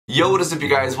Yo, what is up you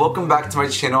guys? Welcome back to my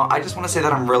channel. I just want to say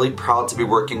that I'm really proud to be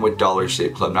working with Dollar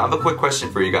Shave Club. Now I have a quick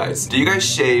question for you guys. Do you guys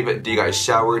shave? Do you guys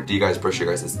shower? Do you guys brush your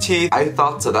guys' teeth? I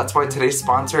thought so. That's why today's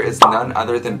sponsor is none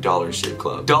other than Dollar Shave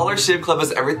Club. Dollar Shave Club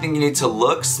is everything you need to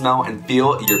look, smell, and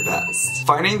feel your best.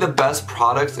 Finding the best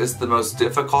products is the most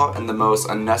difficult and the most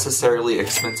unnecessarily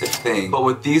expensive thing. But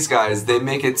with these guys, they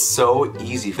make it so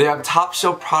easy. They have top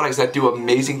shelf products that do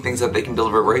amazing things that they can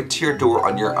deliver right to your door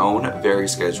on your own very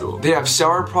schedule. They have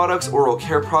shower products, oral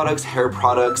care products, hair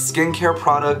products, skincare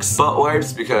products, butt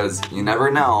wipes because you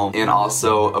never know, and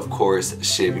also, of course,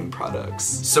 shaving products.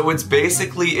 So it's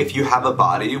basically if you have a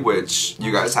body, which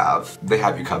you guys have, they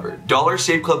have you covered. Dollar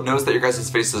Shave Club knows that your guys'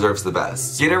 face deserves the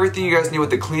best. Get everything you guys need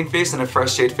with a clean face and a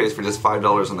fresh shaved face for just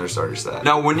 $5 on their starter set.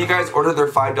 Now, when you guys order their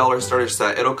 $5 starter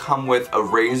set, it'll come with a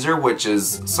razor, which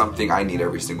is something I need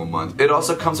every single month. It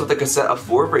also comes with like a set of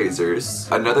 4 razors.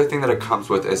 Another thing that it comes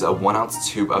with is a 1-ounce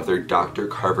tube of their Dr.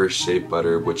 Carver shave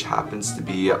butter, which happens to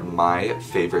be my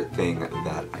favorite thing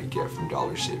that I get from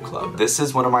Dollar Shave Club. This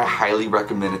is one of my highly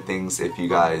recommended things if you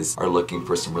guys are looking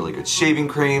for some really good shaving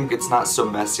cream. It's not so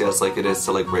messy as like it is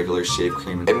to like regular shave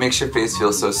cream. It makes your face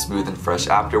feel so smooth and fresh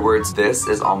afterwards. This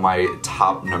is on my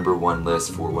top #1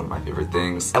 list for one of my favorite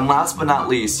things. And last but not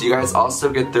least, you guys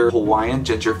also get their Hawaiian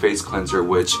Ginger Face Cleanser,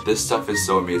 which this stuff is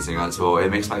so amazing as well. It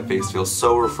makes my face feel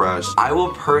so refreshed. I will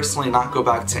personally not go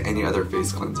back to any other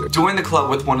face cleanser. Join the club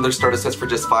with one of their starter sets for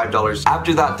just $5.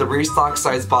 After that, the restock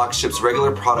size box ships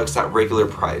regular products at regular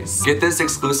price. Get this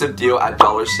exclusive deal at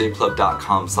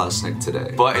dollarshaveclub.com/Nick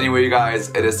today. But anyway, you guys,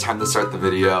 it is time to start the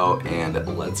video and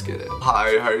let's get it.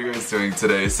 Hi, how are you guys doing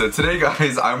today? So today,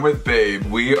 guys, I'm with Babe.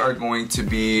 We are going to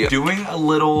be doing a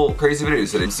little crazy video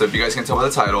today. So if you guys can tell by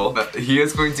the title, he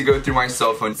is going to go through my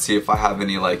cell phone to see if I have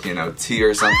any like, you know, tea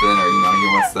or something, or you know, he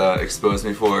wants to expose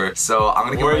me for. So I'm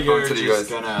gonna give my phone to you guys.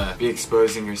 You're gonna be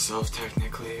exposing yourself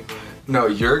technically, but no,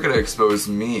 you're gonna expose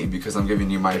me because I'm giving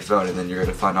you my phone, and then you're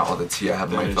gonna find out all the tea I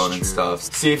have on my phone and stuff.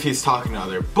 See if he's talking to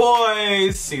other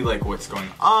boys, see like what's going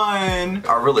on.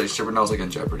 Our relationship right now is like in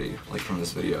jeopardy, like from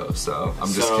this video, so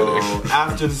I'm just kidding.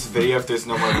 After this video, if there's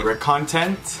no more Rick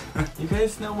content, you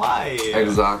guys know why.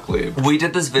 Exactly. We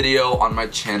did this video on my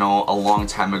channel a long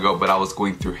time ago, but I was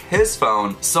going through his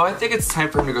phone, so I think it's time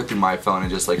for him to go through my phone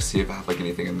and just like see if I have like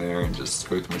anything in there, and just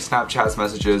go through my Snapchats,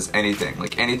 messages, anything,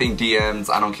 like anything, DMs,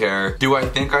 I don't care. Do I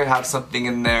think I have something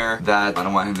in there that I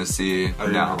don't want him to see?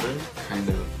 No, kind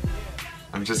of.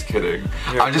 I'm just kidding.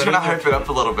 I'm just trying to hype it up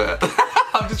a little bit.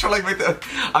 I'm just trying to like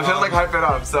I'm trying to like hype it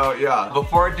up, so yeah.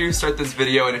 Before I do start this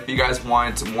video, and if you guys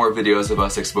want more videos of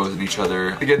us exposing each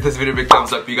other, to get this video a big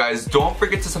thumbs up, you guys don't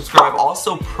forget to subscribe.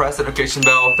 Also press the notification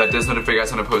bell. That does notify you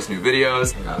guys when I post new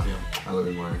videos. I love you. I love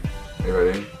you more. Are you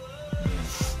ready?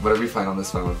 Whatever you find on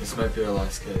this phone. This might be our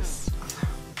last kiss.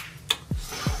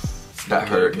 That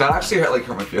hurt. That actually hurt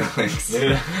my feelings.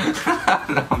 Yeah.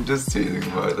 No, I'm just teasing,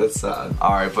 but that's sad.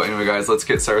 Alright, but anyway guys, let's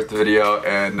get started with the video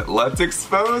and let's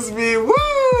expose me.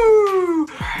 Woo!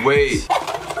 Wait.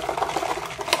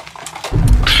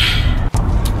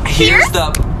 Here's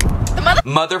the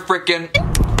mother frickin'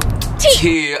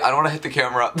 tea. I don't want to hit the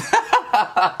camera.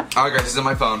 Alright guys, this is on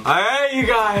my phone. Alright you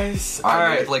guys.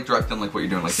 Alright, you have to like direct them like what you're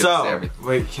doing. Like, so,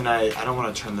 wait, can I don't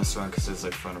want to turn this around because there's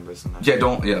like phone numbers in there. Yeah,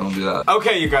 don't do that.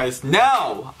 Okay you guys,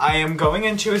 now I am going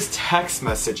into his text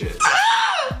messages.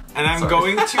 And I'm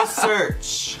going to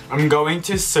search. I'm going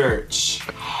to search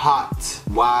hot.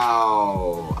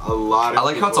 Wow. A lot of I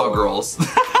like how it's all girls.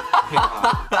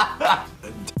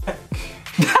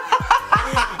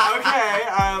 Okay,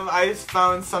 I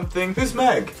found something. Who's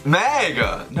Meg? Meg!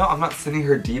 No, I'm not sending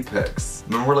her D-pics.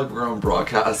 Remember like we're on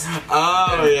broadcast?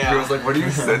 Oh yeah. She was like, what are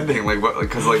you sending? Like what,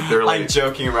 cause like they're like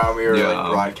joking around, we were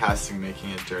like broadcasting,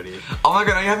 making it dirty. Oh my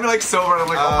god, now you have me like sober and I'm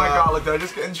like, oh my god, like did I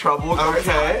just get in trouble?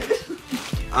 Okay.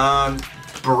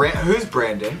 Who's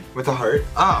Brandon with a heart?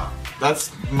 Oh.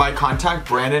 That's my contact,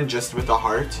 Brandon, just with a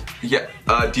heart. Yeah.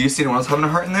 Do you see anyone else having a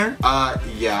heart in there?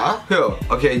 Yeah. Who?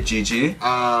 Okay, Gigi.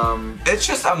 It's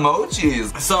just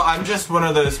emojis. So I'm just one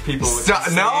of those people with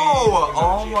no!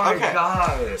 Oh my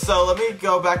god. So let me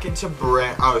go back into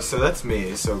Oh, so that's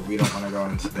me, so we don't want to go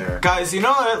into there. Guys, you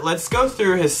know what? Let's go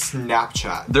through his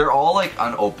Snapchat. They're all like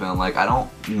unopened. Like I don't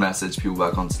message people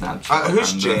back on Snapchat.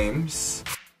 Who's James?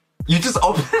 You just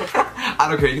open I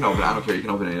don't care, you can open it. I don't care, you can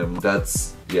open any of them.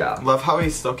 That's, yeah. Love how he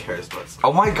still cares about stuff.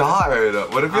 Oh my god,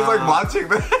 what if he's like watching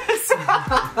this?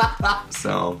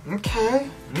 So. Okay.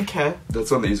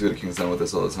 That's one that used to go to Kingston with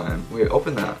this all the time. Wait,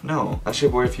 open that. No.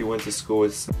 Actually, what if you went to school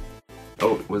with...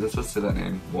 Oh, was I supposed to say that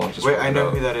name? Well, just wait, I know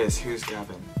who that is. Who's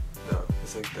Gavin? No.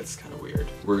 was like, that's kind of weird.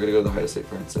 We're gonna go to the Ohio State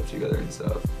Fair and stuff together and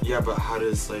stuff. Yeah, but how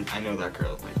does, like, I know that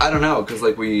girl. Like, I don't know, cause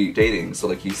like we dating, so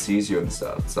like he sees you and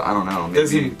stuff. So I don't know.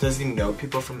 Maybe... Does he know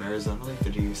people from Arizona? Like,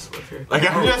 did he used to live here? Like,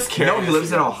 I'm just curious. No, he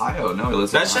lives in Ohio. No, he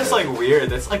lives. That's in Ohio. just like weird.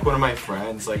 That's like one of my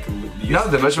friends. Like, no,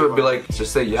 the mission would be like,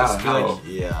 just say yeah. Just be like,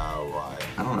 yeah, why?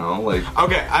 I don't know, like.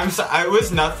 Okay, I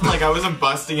was nothing, like, I wasn't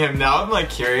busting him. Now I'm, like,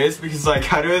 curious because, like,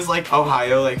 how do his, like,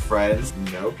 Ohio, like, friends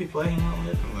know people I hang out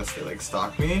with unless they, like,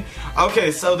 stalk me?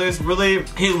 Okay, so there's really,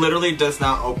 he literally does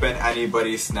not open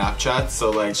anybody's Snapchat,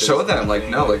 so, like, show them, like,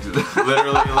 no, like.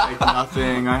 Literally, like,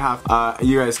 nothing. I have,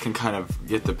 you guys can kind of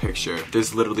get the picture.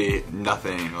 There's literally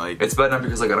nothing, like. It's bad enough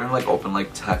because, like, I don't even, like, open,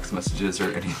 like, text messages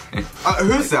or anything.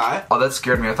 Who's that? Oh, that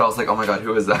scared me. I thought I was like, oh my god,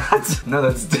 who is that? No,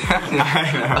 that's Danny.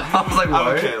 I know. I was like,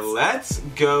 what? Okay, let's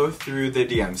go through the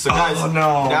DMs. So guys, oh,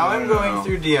 no, now I'm going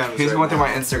through DMs. He's going through my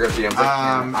Instagram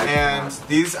DMs. And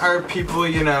these are people,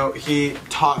 you know, he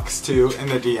talks to in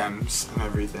the DMs and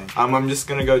everything. I'm just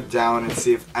gonna go down and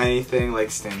see if anything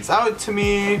like stands out to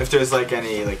me. If there's like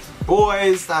any like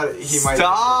boys that he might.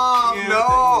 Stop!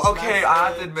 No. Okay, I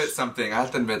have to admit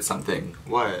something.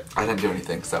 What? I didn't do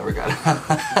anything, so we're good.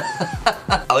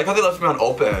 I like how they left me on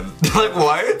open. Like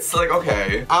what? It's like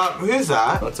okay. Who's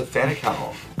that? That's a fan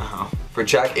account. Oh. For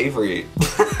Jack Avery.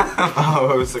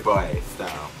 Oh, it was a boy. So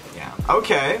yeah.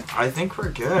 Okay. I think we're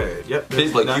good. Yep.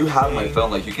 Babe, like you have my phone.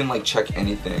 Like you can like check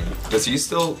anything. Does he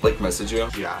still like message you?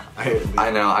 Yeah. I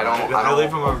know. I leave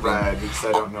him on red because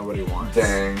I don't know what he wants.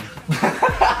 Dang.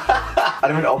 I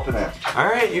didn't even open it.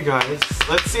 Alright, you guys.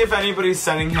 Let's see if anybody's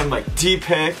sending him like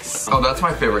D-pics. Oh, that's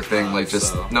my favorite thing. Like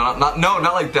just not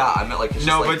like that. I meant like it's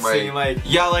no, just, but seeing like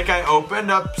yeah, like I opened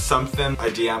up something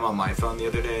a DM on my phone the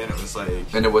other day and it was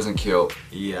like and it wasn't cute.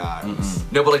 Yeah. It was,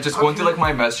 no, but like just going through like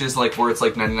my messages like where it's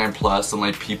like 99 plus and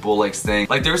like people like saying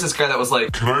like there was this guy that was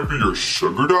like, can I be your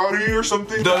sugar daddy or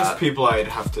something? Those people I'd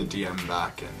have to DM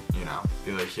back and you know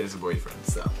be like he has a boyfriend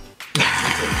so.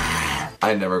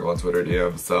 I never go on Twitter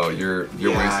DM, so you're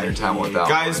wasting your time with that.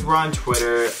 Guys, we're on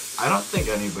Twitter. I don't think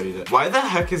anybody did. Why the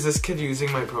heck is this kid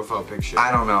using my profile picture?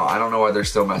 I don't know. I don't know why they're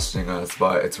still messaging us,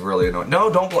 but it's really annoying.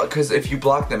 No, don't block, because if you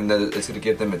block them, then it's gonna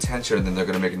give them attention, and then they're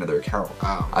gonna make another account.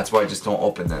 Oh. That's why I just don't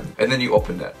open them. And then you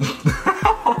opened it.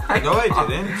 No, I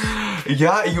didn't.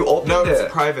 Yeah, you opened it. No,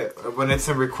 it's private. When it's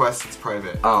a request, it's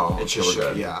private. Oh, it's just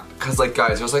good. Yeah. Cause like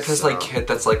guys, there was like this like kid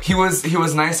that's like he was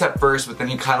nice at first, but then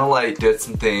he kind of like did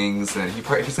some things, and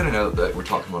he's gonna know that we're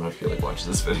talking about him if he like watches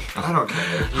this video. I don't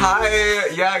care. Hi.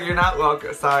 Yeah, you're not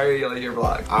welcome. Sorry, you're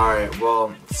blocked. All right.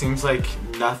 Well, seems like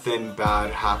nothing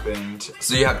bad happened.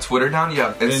 So you have Twitter down. You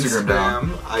have Instagram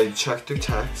down. I checked your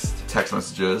text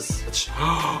messages.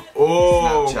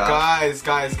 Oh,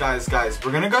 Snapchat. guys,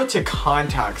 we're gonna go to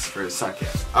contacts for a second,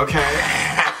 okay?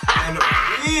 And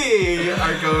we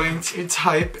are going to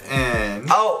type in.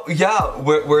 Oh yeah,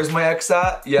 where's my ex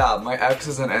at? Yeah, my ex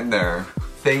isn't in there.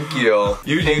 Thank you.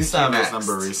 You used to have his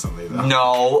number recently though.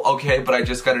 No, okay, but I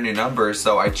just got a new number,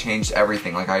 so I changed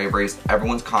everything. Like I erased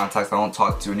everyone's contacts I don't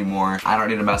talk to anymore. I don't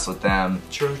need to mess with them.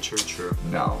 True.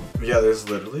 No. Yeah, there's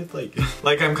literally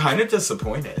like I'm kind of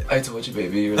disappointed. I told you,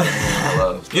 baby, you're the one I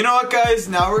love. You know what, guys?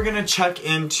 Now we're gonna check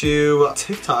into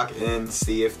TikTok and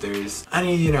see if there's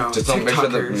any, you know, just don't make sure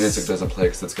the music doesn't play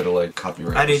because it's gonna like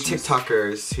copyright. Any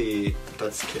TikTokers,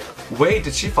 that's cute. Wait,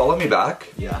 did she follow me back?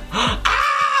 Yeah.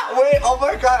 Wait, oh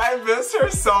my god, I miss her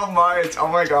so much. Oh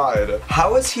my god.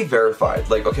 How is he verified?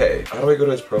 Like, okay, how do I go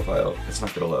to his profile? It's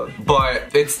not gonna load.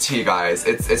 But it's T, guys.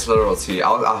 It's literal T.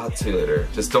 I'll have to tell you later.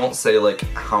 Just don't say like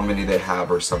how many they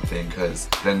have or something, because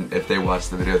then if they watch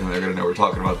the video, then they're gonna know we're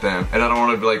talking about them. And I don't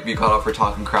want to like be caught up for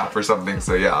talking crap or something,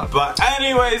 so yeah. But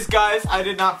anyways, guys, I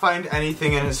did not find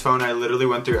anything in his phone. I literally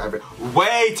went through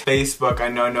Facebook. I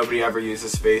know nobody ever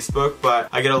uses Facebook, but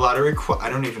I get a lot of requests. I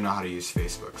don't even know how to use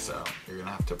Facebook, so you're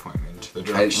gonna have to point me into the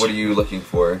direction. What are you looking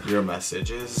for? Your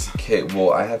messages. Okay,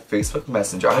 well, I have Facebook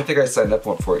Messenger. I don't think I signed up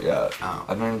for it yet. Oh.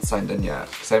 I'm not even signed in yet.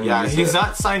 Yeah, he's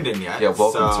not signed in yet. Yeah,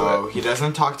 welcome to it. He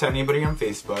doesn't talk to anybody on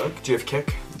Facebook. Do you have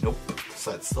Kik? Nope.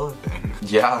 So that's still a thing.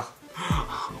 Yeah.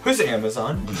 Who's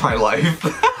Amazon? My life.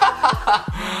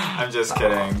 I'm just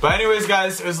kidding. But anyways,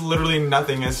 guys, there's literally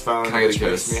nothing in his phone, which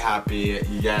makes me happy.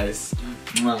 You guys,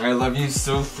 I love you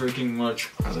so freaking much.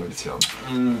 I love you too.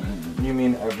 You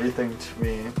mean everything to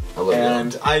me. I love you.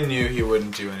 And I knew he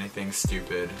wouldn't do anything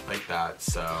stupid like that,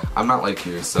 so. I'm not like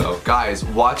you, so. Guys,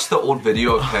 watch the old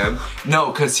video of him.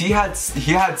 No, because he had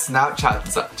Snapchat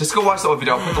and stuff. Just go watch the old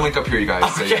video. I'll put the link up here, you guys.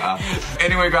 Okay. So yeah.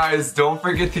 Anyway, guys, don't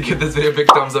forget to give this video a big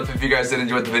thumbs up if you guys did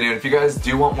enjoy the video. And if you guys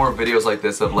do want more videos like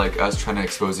this of like us trying to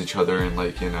expose each other and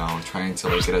like, you know, trying to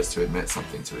like get us to admit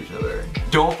something to each other,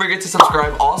 don't forget to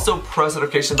subscribe. Also press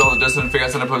notification bell to just notify you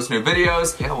guys when I post new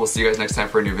videos. Yeah, we'll see you guys next time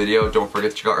for a new video. Don't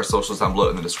forget to check out our socials down below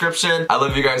in the description. I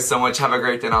love you guys so much. Have a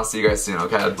great day and I'll see you guys soon,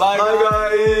 okay? Bye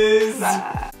guys!